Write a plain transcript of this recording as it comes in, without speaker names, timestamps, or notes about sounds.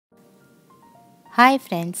Hi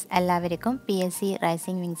friends, എല്ലാവർക്കും PSC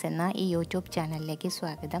rising wings എന്ന ഈ യൂട്യൂബ് ചാനലിലേക്ക്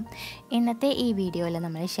സ്വാഗതം. ഇന്നത്തെ ഈ വീഡിയോയിൽ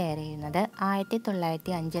നമ്മൾ ഷെയർ ചെയ്യുന്നത്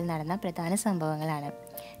 1905 നടന്ന പ്രധാന സംഭവങ്ങളാണ്.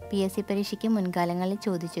 PSC പരീക്ഷയ്ക്ക് മുൻകാലങ്ങളിൽ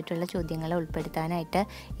ചോദിച്ചിട്ടുള്ള ചോദ്യങ്ങൾ ഉൾപ്പെടുത്താനായിട്ട്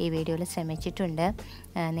ഈ വീഡിയോയിൽ ശ്രമിച്ചിട്ടുണ്ട്.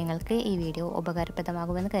 നിങ്ങൾക്ക് ഈ വീഡിയോ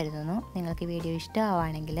ഉപകാരപ്രദമാകുമെന്ന് കരുതുന്നു. നിങ്ങൾക്ക് ഈ വീഡിയോ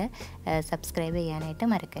ഇഷ്ടമാവുകയാണെങ്കിൽ സബ്സ്ക്രൈബ് ചെയ്യാനായിട്ട്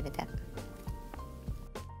മറക്കരുത്.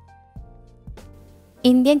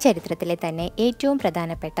 ഇന്ത്യൻ ചരിത്രത്തിലെ തന്നെ ഏറ്റവും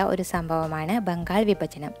പ്രധാനപ്പെട്ട ഒരു സംഭവമാണ് ബംഗാൾ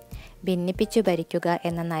വിഭജനം. ഭിന്നിപ്പിച്ചു ഭരിക്കുക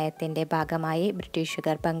എന്ന നയത്തിൻ്റെ ഭാഗമായി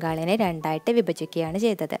ബ്രിട്ടീഷുകാർ ബംഗാളിനെ രണ്ടായിട്ട് വിഭജിക്കുകയാണ്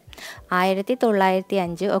ചെയ്തത്.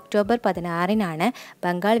 1905 ഒക്ടോബർ 16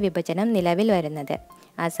 ബംഗാൾ വിഭജനം നിലവിൽ വരുന്നത്.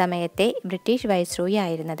 ആ സമയത്തെ ബ്രിട്ടീഷ് വൈസ്രോയി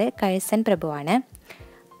ആയിരുന്നത് കഴ്സൺ പ്രഭുവാണ്.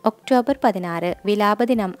 ഒക്ടോബർ 16 വിലാപ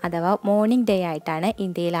ദിനം അഥവാ മോർണിംഗ് ഡേ ആയിട്ടാണ്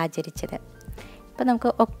ഇന്ത്യയിൽ ആചരിച്ചത്. ഇപ്പോൾ നമുക്ക്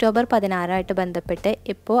ഒക്ടോബർ 16 ബന്ധപ്പെട്ട്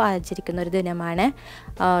ഇപ്പോൾ ആചരിക്കുന്ന ഒരു ദിനമാണ്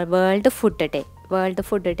world food day. World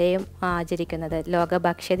food ഡേയും ആചരിക്കുന്നത്, ലോക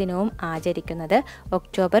ഭക്ഷ്യ ദിനവും ആചരിക്കുന്നത്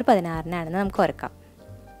ഒക്ടോബർ 16 നമുക്ക് ഓർക്കാം.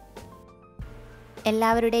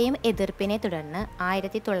 എല്ലാവരുടെയും എതിർപ്പിനെ തുടർന്ന്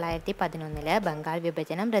 1911 ബംഗാൾ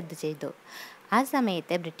വിഭജനം റദ്ദു ചെയ്തു. ആ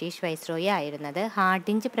സമയത്ത് ബ്രിട്ടീഷ് വൈസ്രോയി ആയിരുന്നത്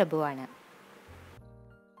ഹാർഡിഞ്ച് പ്രഭുവാണ്.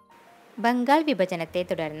 ബംഗാൾ വിഭജനത്തെ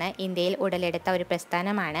തുടർന്ന് ഇന്ത്യയിൽ ഉടലെടുത്ത ഒരു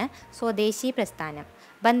പ്രസ്ഥാനമാണ് സ്വദേശി പ്രസ്ഥാനം.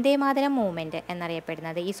 വന്ദേമാതരം മൂവ്മെൻറ്റ്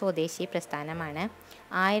എന്നറിയപ്പെടുന്നത് ഈ സ്വദേശി പ്രസ്ഥാനമാണ്.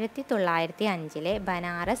 1905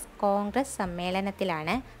 ബനാറസ് കോൺഗ്രസ്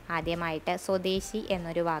സമ്മേളനത്തിലാണ് ആദ്യമായിട്ട് സ്വദേശി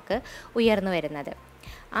എന്നൊരു വാക്ക് ഉയർന്നു വരുന്നത്.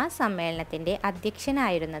 ആ സമ്മേളനത്തിൻ്റെ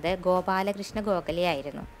അധ്യക്ഷനായിരുന്നത് ഗോപാലകൃഷ്ണ ഗോഖലെ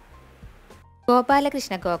ആയിരുന്നു.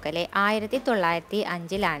 Gopalakrishna Gokhale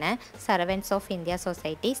 1905 servants of India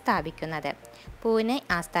society സ്ഥാപിക്കുന്നത്. Pune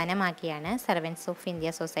ആസ്ഥാനമാക്കിയാണ് servants of India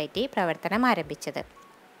society പ്രവർത്തനം ആരംഭിച്ചത്.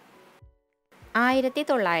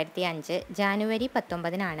 1905 ജാനുവരി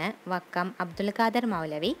 19 വക്കം അബ്ദുൽ ഖാദർ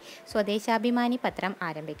മൗലവി സ്വദേശാഭിമാനി പത്രം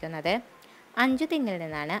ആരംഭിക്കുന്നത്. 5 തിങ്ങിൽ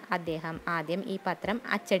നിന്നാണ് അദ്ദേഹം ആദ്യം ഈ പത്രം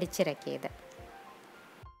അച്ചടിച്ചിറക്കിയത്.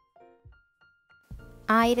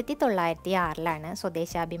 1906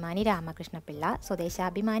 സ്വദേശാഭിമാനി രാമകൃഷ്ണപിള്ള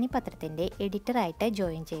സ്വദേശാഭിമാനി പത്രത്തിൻ്റെ എഡിറ്ററായിട്ട്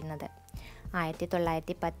ജോയിൻ ചെയ്യുന്നത്.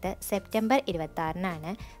 1910 സെപ്റ്റംബർ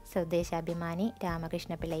 26 സ്വദേശാഭിമാനി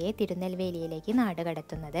രാമകൃഷ്ണപിള്ളയെ തിരുനെൽവേലിയിലേക്ക്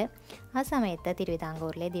നാടുകടത്തുന്നത്. ആ സമയത്ത്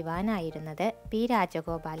തിരുവിതാംകൂറിലെ ദിവാനായിരുന്നത് P.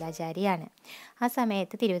 രാജഗോപാലാചാരിയാണ്. ആ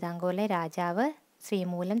സമയത്ത് തിരുവിതാംകൂറിലെ രാജാവ്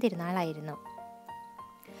ശ്രീമൂലം തിരുനാളായിരുന്നു.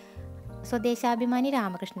 സ്വദേശാഭിമാനി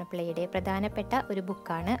രാമകൃഷ്ണപിള്ളയുടെ പ്രധാനപ്പെട്ട ഒരു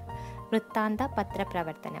ബുക്കാണ് വൃത്താന്ത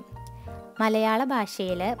പത്രപ്രവർത്തനം. മലയാള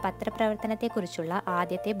ഭാഷയിൽ പത്രപ്രവർത്തനത്തെക്കുറിച്ചുള്ള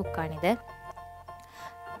ആദ്യത്തെ ബുക്കാണിത്.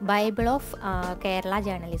 ബൈബിൾ ഓഫ് കേരള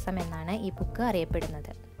ജേർണലിസം എന്നാണ് ഈ ബുക്ക്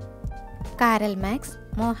അറിയപ്പെടുന്നത്. Carol marks,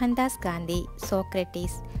 Mohandas Gandhi,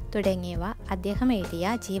 Socrates തുടങ്ങിയവ അദ്ദേഹം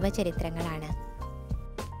എഴുതിയ ജീവചരിത്രങ്ങളാണ്.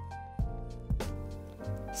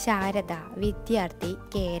 ശാരദ, വിദ്യാർത്ഥി,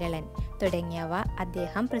 കേരളൻ തുടങ്ങിയവ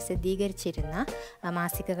അദ്ദേഹം പ്രസിദ്ധീകരിച്ചിരുന്ന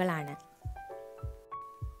മാസികകളാണ്.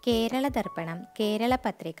 കേരള ദർപ്പണം, കേരള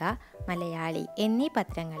പത്രിക, മലയാളി എന്നീ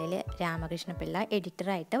പത്രങ്ങളിൽ രാമകൃഷ്ണപിള്ള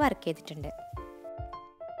എഡിറ്ററായിട്ട് വർക്ക് ചെയ്തിട്ടുണ്ട്.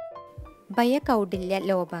 ഭയകൗടില്യ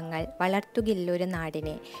ലോപങ്ങൾ വളർത്തുകില്ലൊരു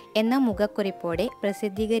നാടിനെ എന്ന മുഖക്കുറിപ്പോടെ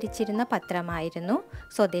പ്രസിദ്ധീകരിച്ചിരുന്ന പത്രമായിരുന്നു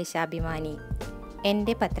സ്വദേശാഭിമാനി.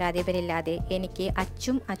 എൻ്റെ പത്രാധിപരില്ലാതെ എനിക്ക്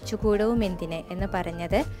അച്ചും അച്ചുകൂടവും എന്തിന് എന്ന്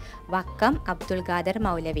പറഞ്ഞത് വക്കം അബ്ദുൽ ഖാദർ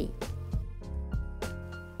മൗലവി.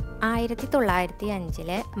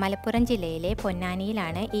 1905 മലപ്പുറം ജില്ലയിലെ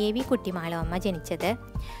പൊന്നാനിയിലാണ് AV കുട്ടിമാളുവമ്മ ജനിച്ചത്.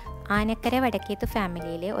 ആനക്കര വടക്കേത്ത്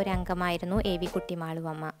ഫാമിലിയിലെ ഒരംഗമായിരുന്നു AV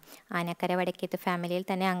കുട്ടിമാളുവമ്മ. ആനക്കര വടക്കേത്ത് ഫാമിലിയിൽ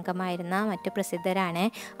തന്നെ അംഗമായിരുന്ന മറ്റു പ്രസിദ്ധരാണ്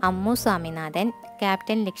അമ്മു സ്വാമിനാഥൻ,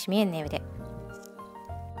 ക്യാപ്റ്റൻ ലക്ഷ്മി എന്നിവർ.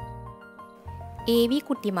 AV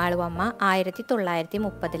കുട്ടിമാളുവമ്മ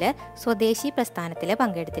 1930 സ്വദേശി പ്രസ്ഥാനത്തിൽ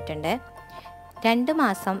പങ്കെടുത്തിട്ടുണ്ട്. 2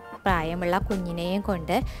 മാസം പ്രായമുള്ള കുഞ്ഞിനെയും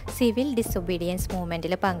കൊണ്ട് സിവിൽ ഡിസൊബീഡിയൻസ്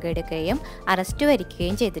മൂവ്മെൻറ്റിൽ പങ്കെടുക്കുകയും അറസ്റ്റ്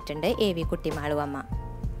വരിക്കുകയും ചെയ്തിട്ടുണ്ട് AV കുട്ടിമാളുവമ്മ.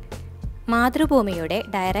 മാതൃഭൂമിയുടെ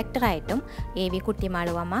ഡയറക്ടറായിട്ടും AV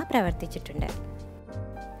കുട്ടിമാളുവമ്മ പ്രവർത്തിച്ചിട്ടുണ്ട്.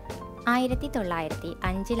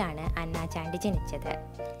 1905 അന്ന ചാണ്ടി ജനിച്ചത്.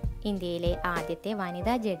 ഇന്ത്യയിലെ ആദ്യത്തെ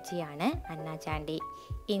വനിതാ ജഡ്ജിയാണ് അന്ന ചാണ്ടി.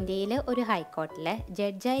 ഇന്ത്യയിലെ ഒരു ഹൈക്കോർട്ടിൽ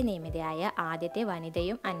ജഡ്ജായി നിയമിതയായ ആദ്യത്തെ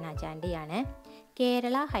വനിതയും അന്ന ചാണ്ടിയാണ്.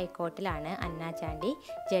 കേരള ഹൈക്കോർട്ടിലാണ് അന്ന Chandy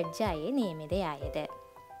ജഡ്ജായി നിയമിതയായത്.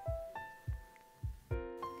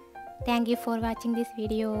 Thank you for watching this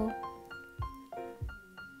video.